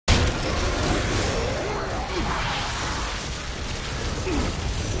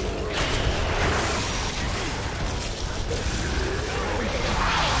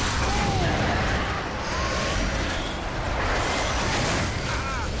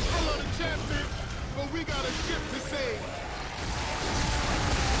we got a ship to save.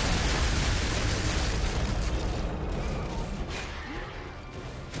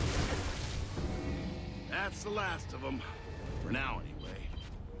 That's the last of them. For now, anyway.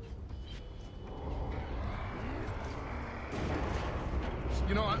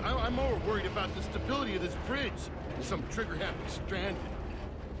 You know, I'm more worried about the stability of this bridge. Some trigger-happy stranded.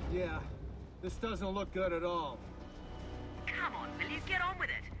 Yeah, this doesn't look good at all. Come on, will you get on with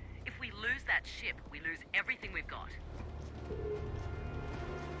it? If we lose that ship, we lose everything we've got.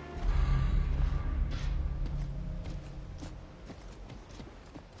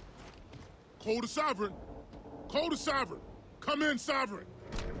 Call the Sovereign. Call the Sovereign. Come in, Sovereign.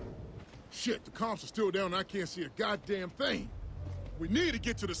 Shit, the comps are still down and I can't see a goddamn thing. We need to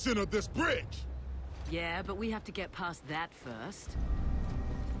get to the center of this bridge. Yeah, but we have to get past that first.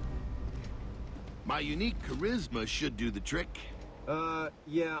 My unique charisma should do the trick.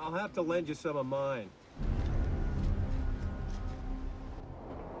 Yeah, I'll have to lend you some of mine.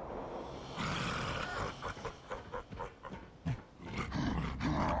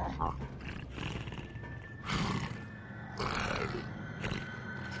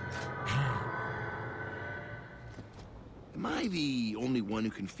 Am I the only one who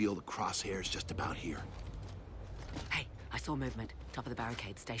can feel the crosshairs just about here? Hey, I saw movement. Top of the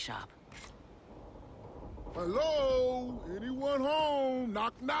barricade. Stay sharp. Hello? Anyone home?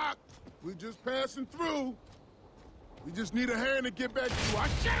 Knock, knock. We're just passing through. We just need a hand to get back to our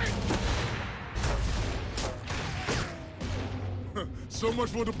shit! So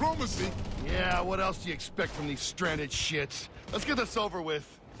much for diplomacy. Yeah, what else do you expect from these stranded shits? Let's get this over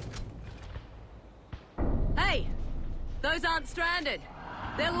with. Hey! Those aren't stranded.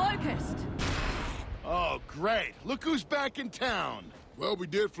 They're Locust. Oh, great. Look who's back in town. Well, we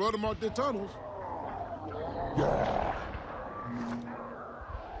did flood them out their tunnels.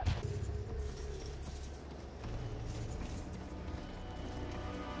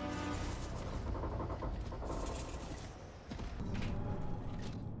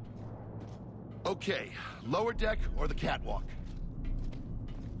 Okay, lower deck or the catwalk?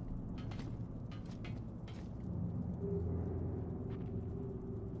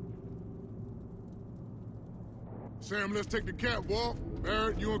 Sam, let's take the catwalk.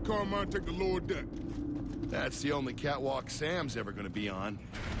 Barrett, you and Carmine take the lower deck. That's the only catwalk Sam's ever gonna be on.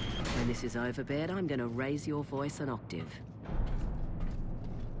 When this is over, Baird, I'm gonna raise your voice an octave.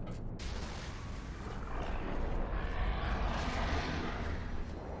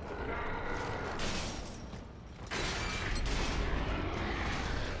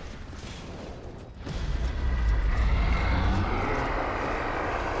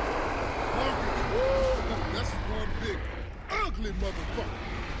 That's one big, ugly motherfucker.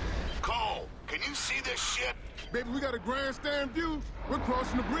 Cole, can you see this shit? Baby, we got a grandstand view. We're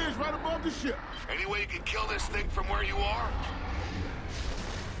crossing the bridge right above the ship. Any way you can kill this thing from where you are?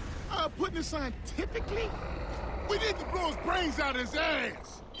 Putting it scientifically? We need to blow his brains out of his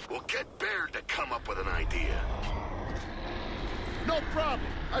ass. We'll get Baird to come up with an idea. No problem.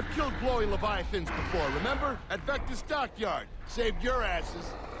 I've killed glowing leviathans before, remember? At Vector Stockyard. Saved your asses.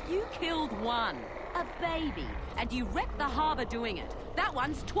 You killed one, a baby, and you wrecked the harbor doing it. That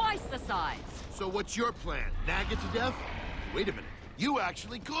one's twice the size. So what's your plan? Nag it to death? Wait a minute. You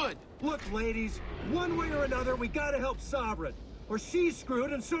actually could. Look, ladies, one way or another, we gotta help Sovereign. Or she's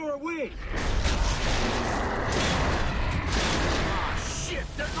screwed and so are we. Ah, shit!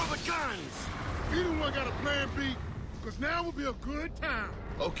 There go the guns! Either one got a plan B, because now will be a good time.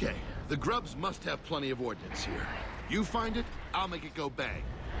 Okay, the grubs must have plenty of ordnance here. You find it, I'll make it go bang.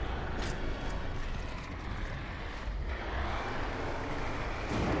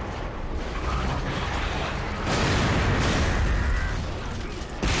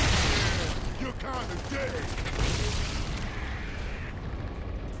 You're kind of dead.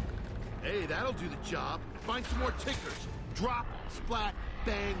 Hey, that'll do the job. Find some more tickers. Drop, splat,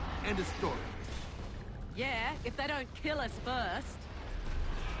 bang, end of story. Yeah, if they don't kill us first.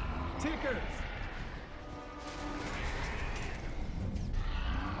 Tickers!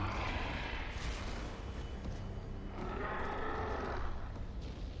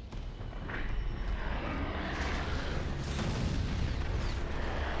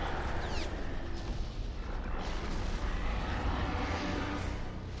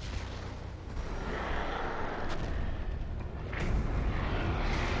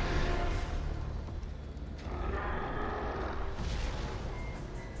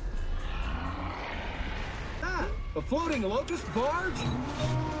 A floating locust barge?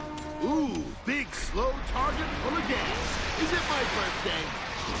 Ooh, big, slow target full of gas. Is it my birthday?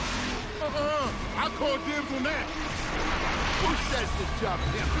 I call dibs on that. Who says this job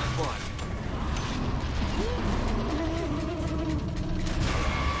can't be fun?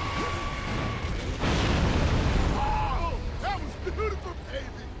 Oh, that was beautiful, baby.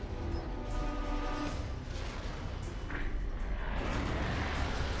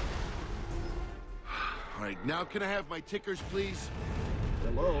 All right, now can I have my tickers, please?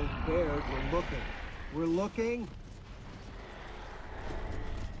 Hello, Baird, we're looking. We're looking?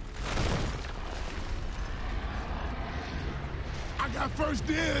 I got first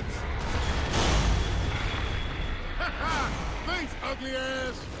dibs. Thanks, ugly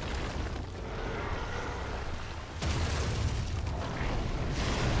ass.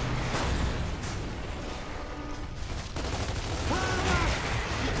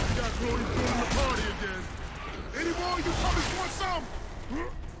 You got Brody doing the party again. Any more you puppies want some?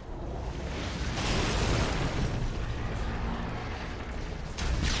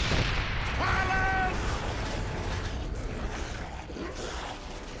 Violence!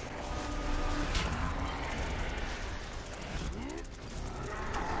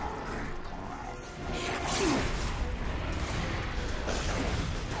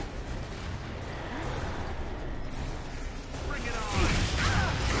 Bring it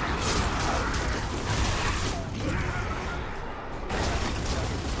on!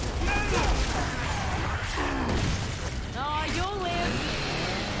 Oh, you'll live.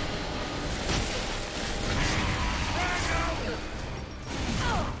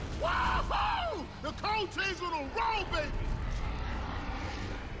 Wahoo! The cold chain's on a roll, baby!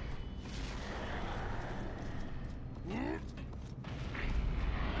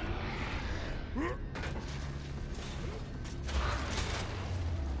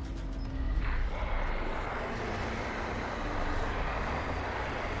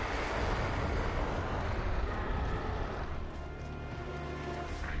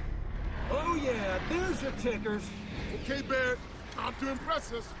 Oh yeah, there's your tickers. Okay, Barrett, time to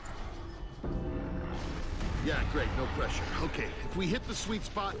impress us. Yeah, great, no pressure. Okay, if we hit the sweet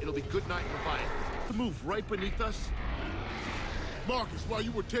spot, it'll be good night for Leviathan. To move right beneath us. Marcus, while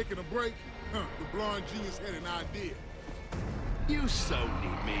you were taking a break, the blonde genius had an idea. You so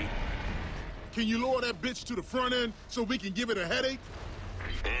need me. Can you lower that bitch to the front end so we can give it a headache?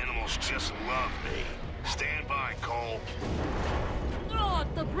 Animals just love me. Stand by, Cole. Oh,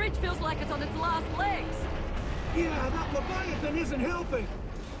 the bridge feels like it's on its last legs. Yeah, that Leviathan isn't helping.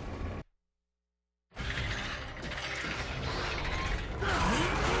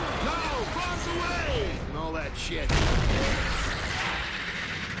 No, bombs away! And all that shit.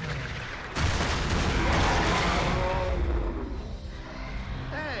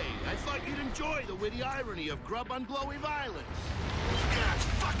 Hey, I thought you'd enjoy the witty irony of grub on glowy violence. Yeah, it's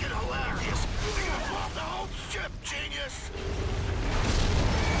fucking hilarious. You're gonna blow up the whole ship, genius!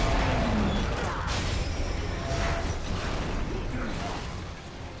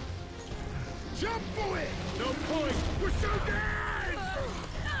 Jump for it! No point! We're so dead!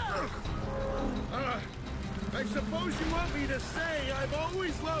 I suppose you want me to say I've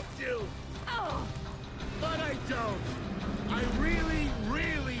always loved you, Oh, but I don't. I really,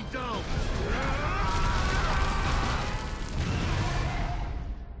 really don't.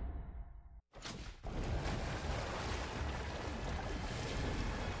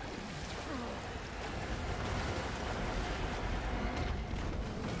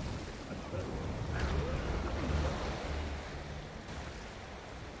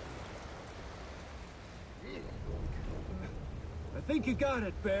 I think you got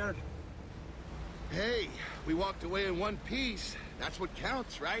it, Baird. Hey, we walked away in one piece. That's what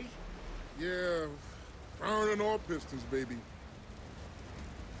counts, right? Yeah, firing all pistons, baby.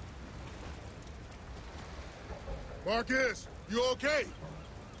 Marcus, you okay?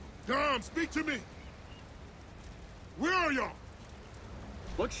 Dom, speak to me. Where are y'all?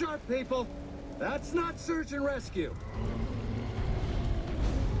 Look sharp, people. That's not search and rescue.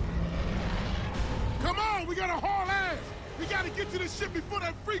 Come on, we gotta haul ass. We gotta get to the ship before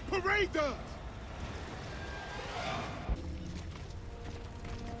that freak parade does.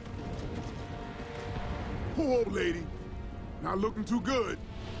 Poor old lady. Not looking too good.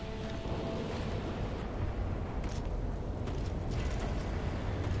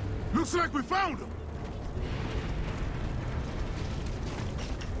 Looks like we found him.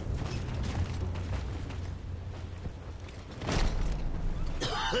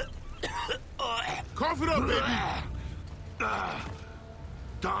 Cough it up, baby.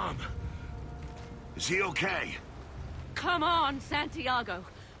 Dom, is he okay? come on, Santiago.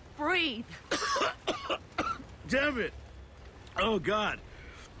 Breathe. Damn it! Oh, God.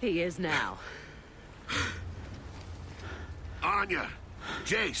 He is now. Anya,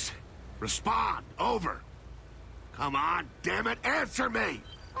 Jace, respond. Over. Come on, damn it, answer me!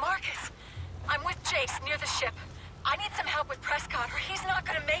 Marcus, I'm with Jace near the ship. I need some help with Prescott or he's not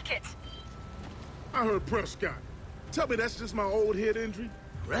gonna make it. I heard Prescott. Tell me that's just my old head injury?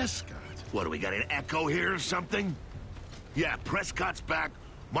 Prescott? What, do we got an echo here or something? Yeah, Prescott's back,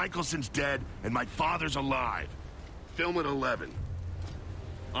 Michelson's dead, and my father's alive. Film at 11.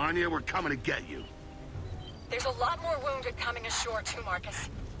 Anya, we're coming to get you. There's a lot more wounded coming ashore too, Marcus.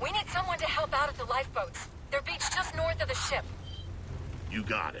 We need someone to help out at the lifeboats. They're beached just north of the ship. You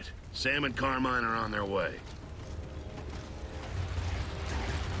got it. Sam and Carmine are on their way.